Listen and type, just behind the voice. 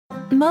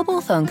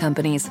Mobile phone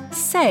companies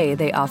say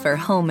they offer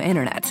home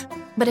internet.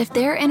 But if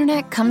their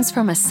internet comes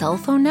from a cell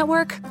phone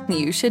network,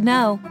 you should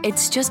know.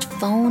 It's just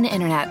phone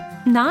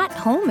internet, not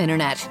home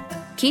internet.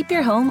 Keep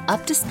your home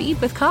up to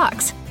speed with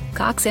Cox.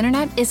 Cox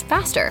internet is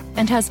faster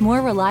and has more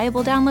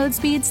reliable download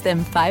speeds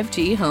than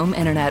 5G home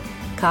internet.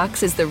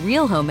 Cox is the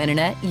real home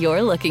internet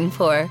you're looking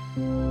for.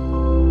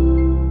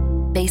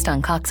 Based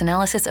on Cox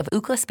analysis of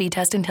Ookla speed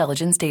test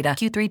intelligence data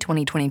Q3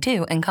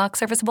 2022 and Cox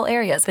serviceable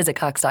areas, visit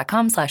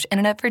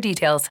cox.com/internet for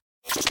details.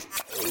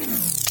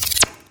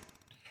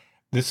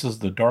 This is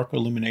the Dark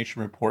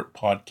Illumination Report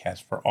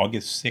podcast for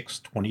August 6,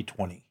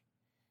 2020.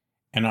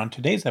 And on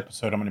today's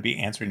episode, I'm going to be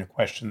answering a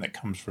question that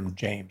comes from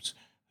James,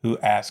 who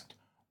asked,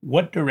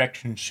 what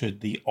direction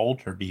should the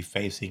altar be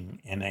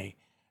facing in a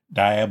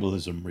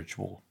diabolism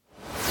ritual?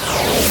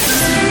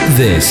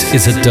 This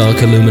is a Dark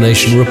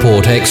Illumination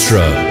Report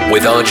Extra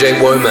with RJ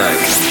Womack.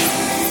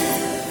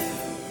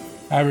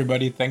 Hi,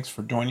 everybody. Thanks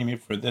for joining me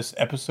for this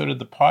episode of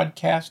the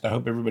podcast. I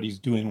hope everybody's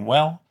doing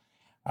well.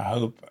 I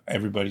hope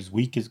everybody's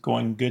week is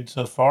going good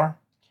so far.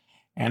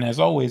 And as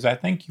always, I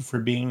thank you for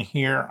being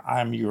here.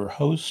 I'm your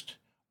host,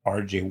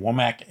 RJ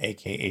Womack,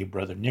 aka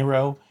Brother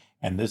Nero,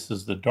 and this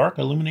is the Dark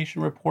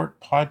Illumination Report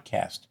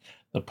podcast,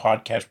 the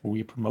podcast where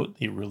we promote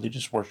the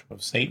religious worship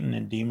of Satan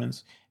and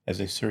demons as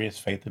a serious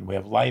faith and way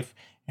of life,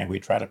 and we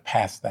try to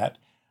pass that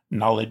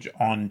knowledge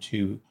on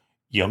to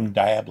young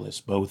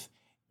diabolists, both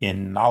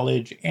in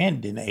knowledge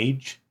and in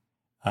age.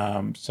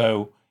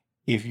 So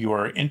if you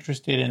are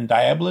interested in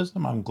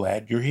diabolism, I'm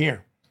glad you're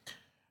here.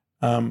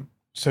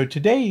 So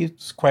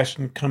today's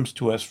question comes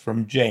to us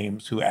from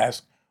James, who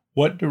asked,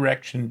 what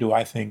direction do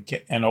I think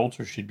an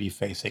altar should be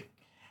facing?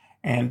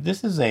 And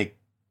this is a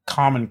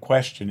common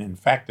question. In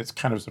fact, it's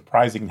kind of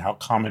surprising how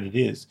common it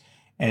is.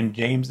 And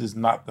James is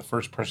not the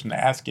first person to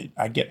ask it.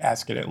 I get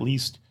asked it at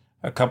least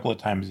a couple of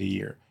times a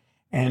year.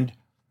 And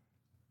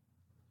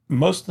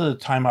most of the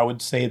time I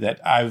would say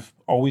that I've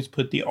always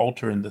put the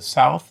altar in the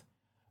south,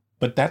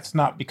 but that's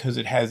not because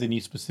it has any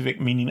specific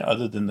meaning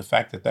other than the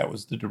fact that that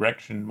was the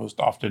direction most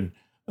often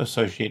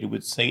associated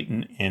with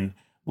Satan in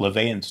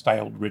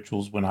LaVeyan-styled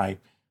rituals when I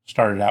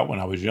started out when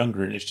I was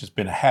younger, and it's just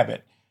been a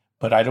habit.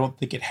 But I don't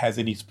think it has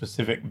any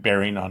specific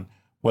bearing on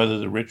whether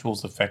the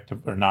ritual's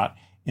effective or not.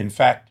 In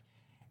fact,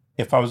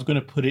 if I was going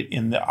to put it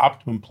in the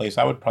optimum place,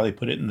 I would probably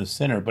put it in the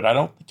center, but I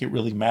don't think it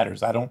really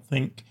matters. I don't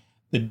think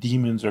the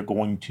demons are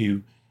going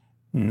to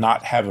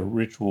not have a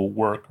ritual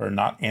work or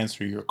not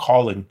answer your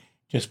calling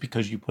just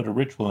because you put a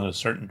ritual in a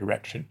certain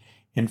direction.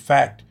 In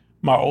fact,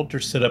 my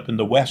altar's set up in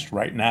the west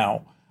right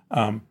now,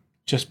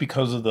 just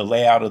because of the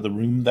layout of the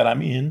room that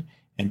I'm in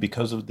and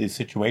because of the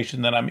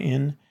situation that I'm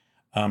in.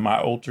 My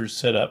altar's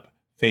set up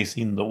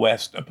facing the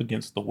west up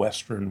against the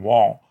western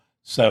wall.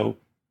 So,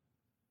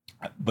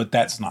 but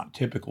that's not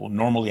typical.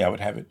 Normally I would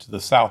have it to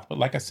the south. But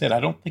like I said, I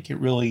don't think it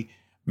really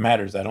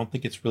matters. I don't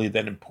think it's really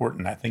that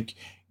important. I think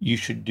you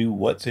should do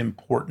what's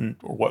important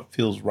or what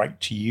feels right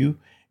to you.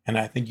 And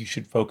I think you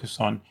should focus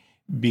on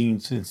being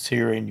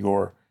sincere in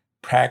your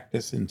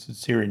practice and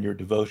sincere in your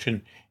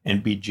devotion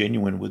and be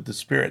genuine with the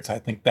spirits. I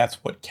think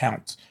that's what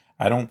counts.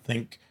 I don't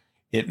think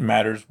it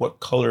matters what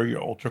color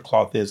your altar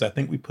cloth is. I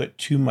think we put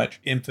too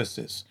much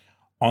emphasis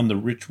on the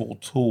ritual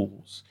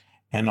tools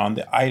and on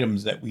the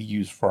items that we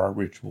use for our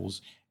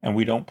rituals, and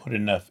we don't put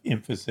enough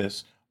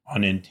emphasis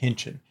on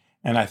intention.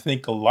 And I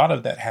think a lot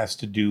of that has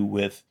to do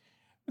with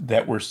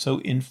that we're so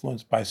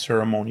influenced by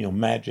ceremonial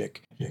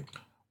magic.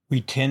 We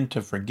tend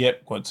to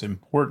forget what's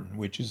important,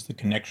 which is the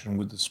connection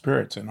with the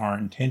spirits and our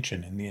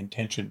intention and the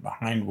intention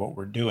behind what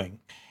we're doing.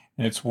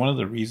 And it's one of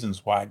the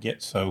reasons why I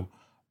get so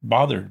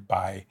bothered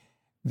by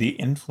the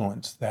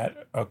influence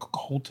that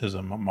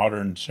occultism,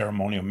 modern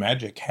ceremonial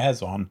magic,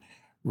 has on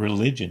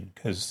religion,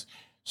 because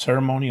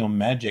ceremonial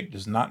magic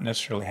does not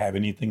necessarily have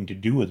anything to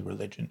do with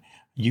religion.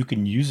 You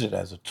can use it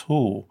as a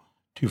tool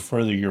to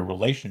further your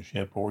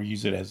relationship or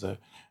use it as a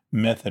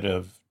method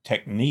of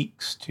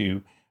techniques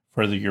to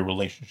further your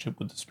relationship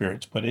with the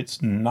spirits, but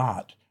it's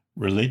not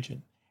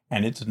religion,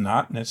 and it's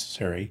not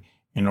necessary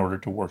in order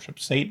to worship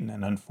Satan.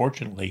 And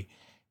unfortunately,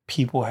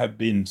 people have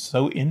been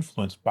so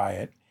influenced by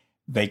it,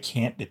 they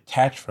can't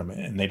detach from it,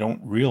 and they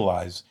don't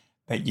realize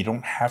that you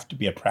don't have to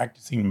be a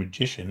practicing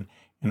magician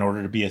in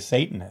order to be a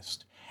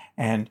Satanist.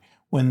 And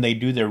when they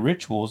do their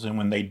rituals and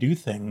when they do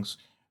things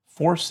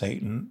for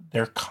Satan,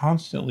 they're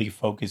constantly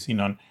focusing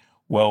on,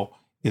 well,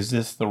 is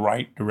this the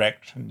right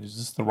direction? Is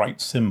this the right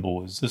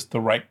symbol? Is this the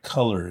right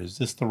color? Is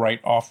this the right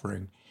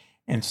offering?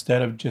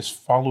 Instead of just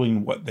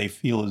following what they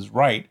feel is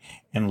right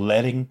and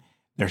letting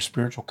their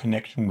spiritual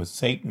connection with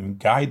Satan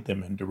guide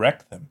them and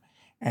direct them.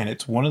 And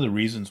it's one of the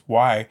reasons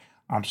why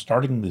I'm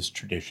starting this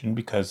tradition,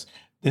 because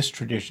this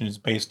tradition is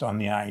based on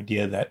the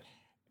idea that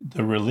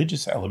the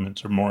religious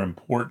elements are more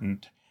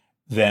important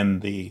than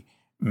the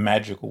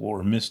magical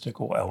or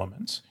mystical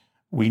elements.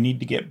 We need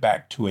to get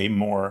back to a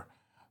more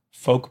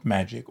folk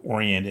magic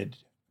oriented,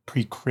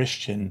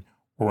 pre-Christian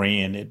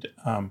oriented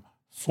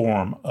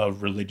form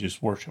of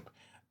religious worship.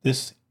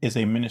 This is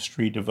a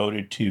ministry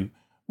devoted to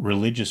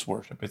religious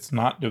worship. It's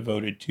not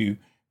devoted to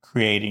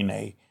creating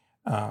a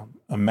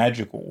a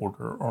magical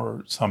order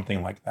or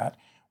something like that.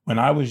 When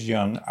I was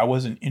young, I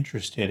wasn't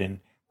interested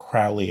in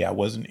Crowley. I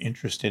wasn't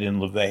interested in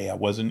LaVey. I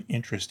wasn't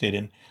interested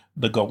in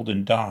the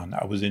Golden Dawn.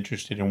 I was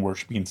interested in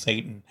worshiping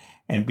Satan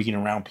and being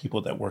around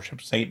people that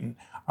worship Satan.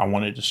 I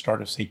wanted to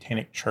start a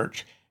satanic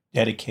church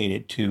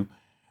dedicated to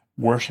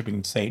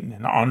worshiping Satan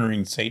and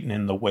honoring Satan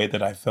in the way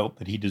that I felt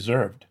that he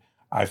deserved.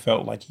 I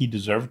felt like he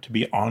deserved to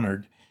be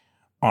honored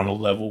on a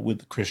level with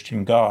the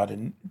Christian God,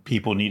 and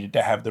people needed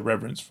to have the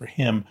reverence for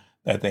him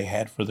that they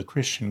had for the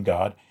Christian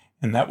God,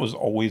 and that was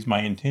always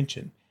my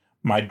intention.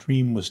 My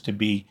dream was to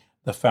be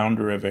the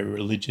founder of a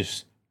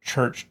religious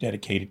church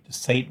dedicated to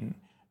Satan,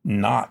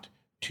 not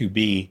to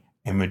be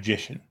a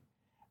magician.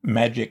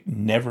 Magic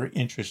never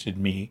interested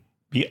me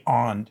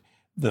beyond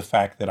the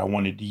fact that I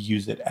wanted to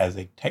use it as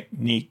a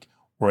technique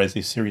or as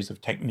a series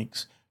of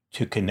techniques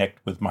to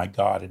connect with my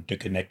God and to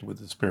connect with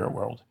the spirit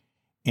world.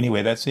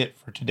 Anyway, that's it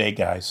for today,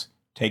 guys.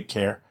 Take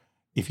care.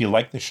 If you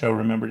like the show,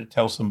 remember to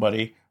tell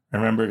somebody.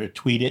 Remember to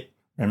tweet it.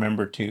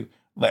 Remember to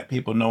let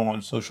people know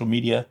on social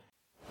media.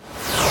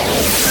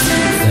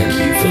 Thank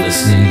you for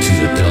listening to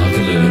the Dark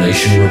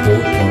Illumination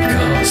Report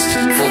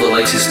podcast. For the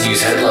latest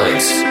news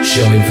headlines,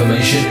 show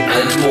information,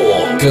 and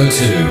more, go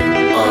to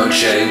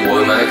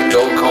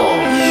rjwomack.com.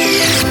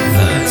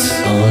 That's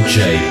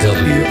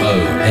rjwomack.com.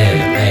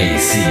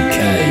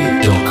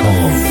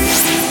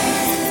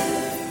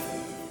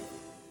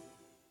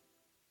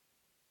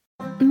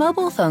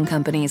 Mobile phone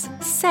companies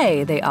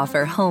say they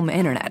offer home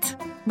internet.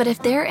 But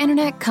if their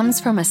internet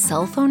comes from a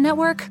cell phone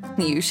network,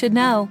 you should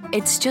know.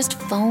 It's just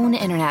phone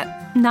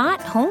internet,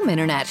 not home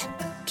internet.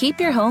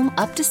 Keep your home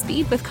up to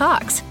speed with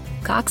Cox.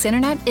 Cox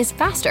internet is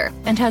faster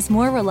and has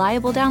more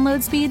reliable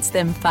download speeds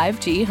than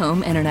 5G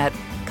home internet.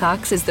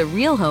 Cox is the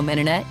real home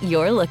internet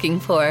you're looking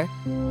for.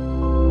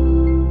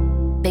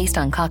 Based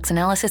on Cox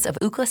analysis of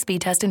Ookla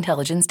speed test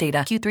intelligence data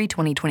Q3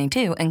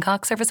 2022 and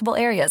Cox serviceable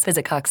areas,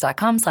 visit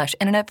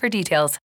cox.com/internet for details.